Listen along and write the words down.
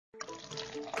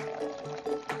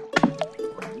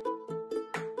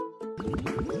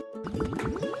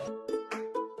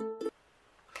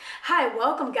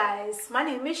welcome guys. My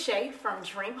name is Shay from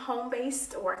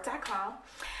dreamhomebasedwork.com.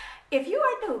 If you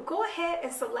are new, go ahead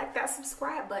and select that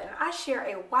subscribe button. I share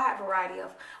a wide variety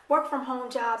of work from home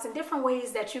jobs and different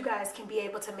ways that you guys can be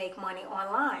able to make money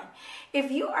online. If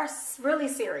you are really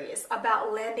serious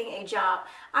about landing a job,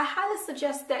 I highly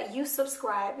suggest that you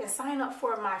subscribe and sign up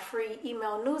for my free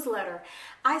email newsletter.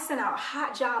 I send out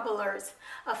hot job alerts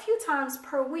a few times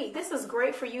per week. This is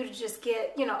great for you to just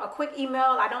get, a quick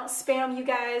email. I don't spam you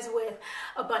guys with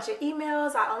a bunch of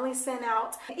emails. I only send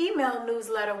out an email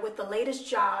newsletter with the latest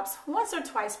jobs once or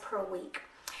twice per week.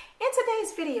 In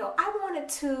today's video, I wanted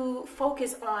to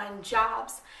focus on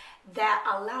jobs that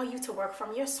allow you to work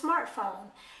from your smartphone.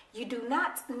 You do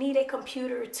not need a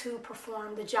computer to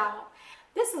perform the job.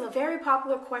 This is a very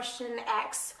popular question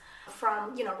asked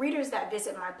from readers that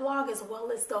visit my blog, as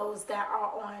well as those that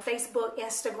are on Facebook,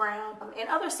 Instagram, and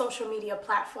other social media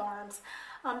platforms.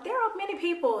 There are many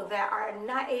people that are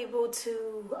not able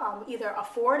to either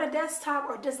afford a desktop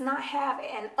or does not have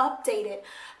an updated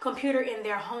computer in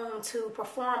their home to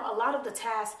perform a lot of the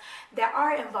tasks that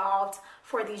are involved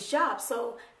for these jobs.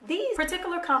 So these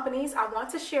particular companies I want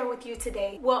to share with you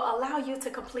today will allow you to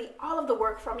complete all of the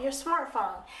work from your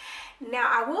smartphone. Now,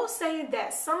 I will say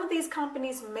that some of these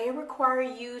companies may require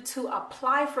you to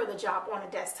apply for the job on a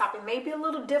desktop. It may be a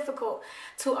little difficult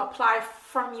to apply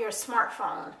from your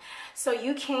smartphone. So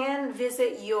you can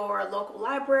visit your local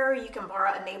library, you can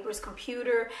borrow a neighbor's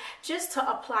computer just to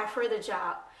apply for the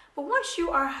job. But once you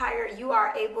are hired, you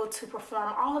are able to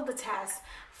perform all of the tasks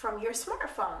from your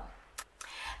smartphone.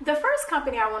 The first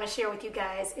company I want to share with you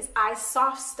guys is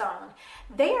iSoftstone.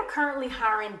 They are currently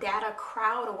hiring data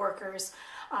crowd workers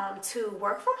to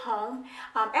work from home.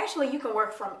 Actually, you can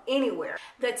work from anywhere.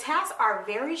 The tasks are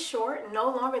very short, no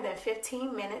longer than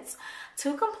 15 minutes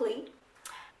to complete.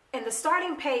 And the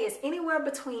starting pay is anywhere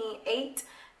between $8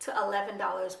 to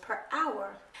 $11 per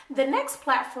hour. The next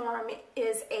platform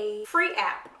is a free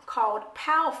app called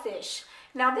Palfish.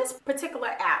 Now, this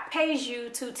particular app pays you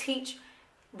to teach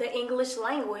the English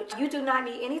language. You do not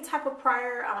need any type of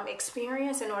prior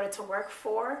experience in order to work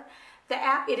for the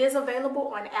app. It is available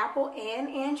on Apple and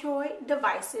Android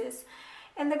devices.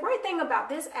 And the great thing about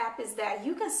this app is that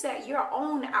you can set your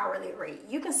own hourly rate.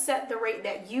 You can set the rate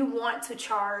that you want to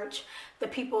charge the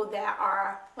people that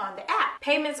are on the app.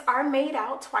 Payments are made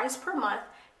out twice per month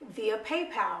via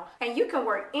PayPal, and you can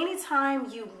work anytime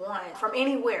you want from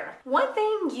anywhere. One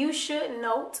thing you should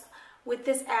note with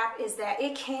this app is that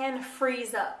it can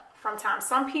freeze up from time.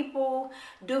 Some people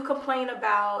do complain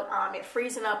about it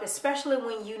freezing up, especially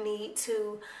when you need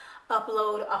to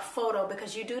upload a photo,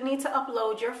 because you do need to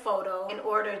upload your photo in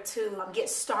order to get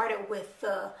started with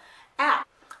the app.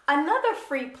 Another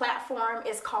free platform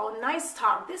is called Nice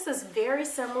Talk. This is very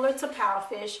similar to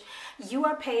Palfish. You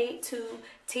are paid to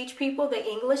teach people the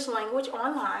English language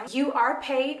online. You are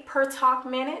paid per talk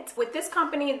minute. With this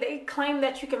company, they claim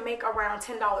that you can make around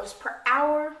 $10 per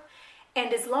hour.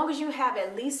 And as long as you have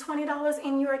at least $20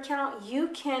 in your account, you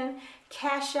can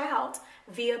cash out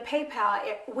via PayPal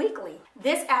weekly.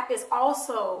 This app is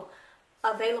also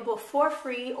available for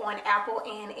free on Apple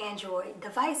and Android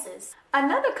devices.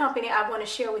 Another company I want to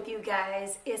share with you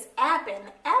guys is Appen.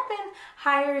 Appen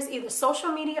hires either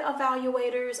social media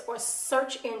evaluators or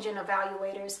search engine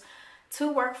evaluators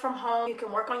to work from home. You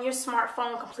can work on your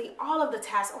smartphone, complete all of the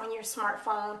tasks on your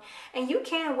smartphone, and you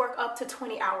can work up to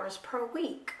 20 hours per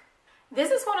week.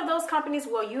 This is one of those companies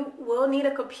where you will need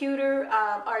a computer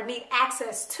or need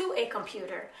access to a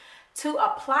computer to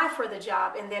apply for the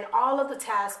job, and then all of the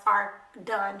tasks are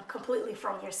done completely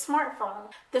from your smartphone.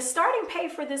 The starting pay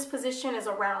for this position is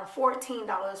around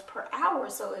 $14 per hour.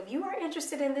 So if you are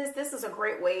interested in this, this is a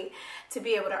great way to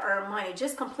be able to earn money,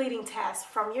 just completing tasks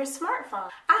from your smartphone.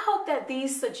 I hope that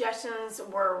these suggestions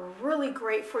were really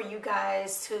great for you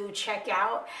guys to check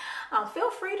out.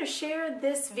 Feel free to share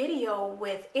this video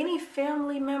with any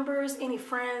family members, any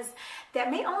friends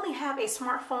that may only have a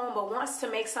smartphone but wants to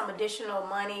make some additional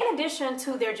money in addition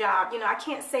to their job. I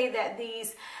can't say that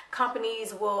these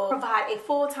companies will provide a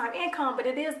full-time income, but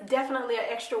it is definitely an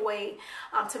extra way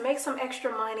to make some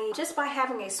extra money just by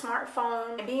having a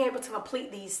smartphone and being able to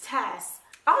complete these tasks.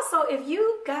 Also, if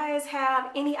you guys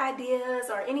have any ideas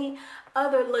or any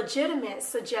other legitimate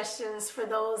suggestions for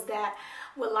those that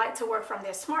would like to work from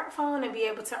their smartphone and be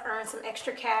able to earn some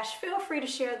extra cash, feel free to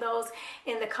share those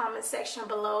in the comment section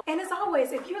below. And as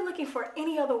always, if you're looking for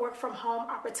any other work from home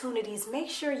opportunities, make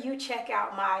sure you check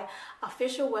out my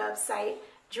official website,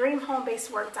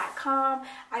 dreamhomebasedwork.com.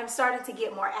 I am starting to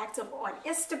get more active on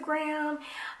Instagram,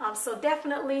 so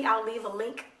definitely I'll leave a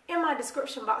link in my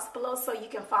description box below so you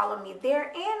can follow me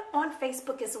there, and on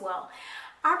Facebook as well.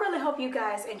 I really hope you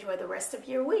guys enjoy the rest of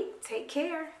your week. Take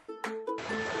care.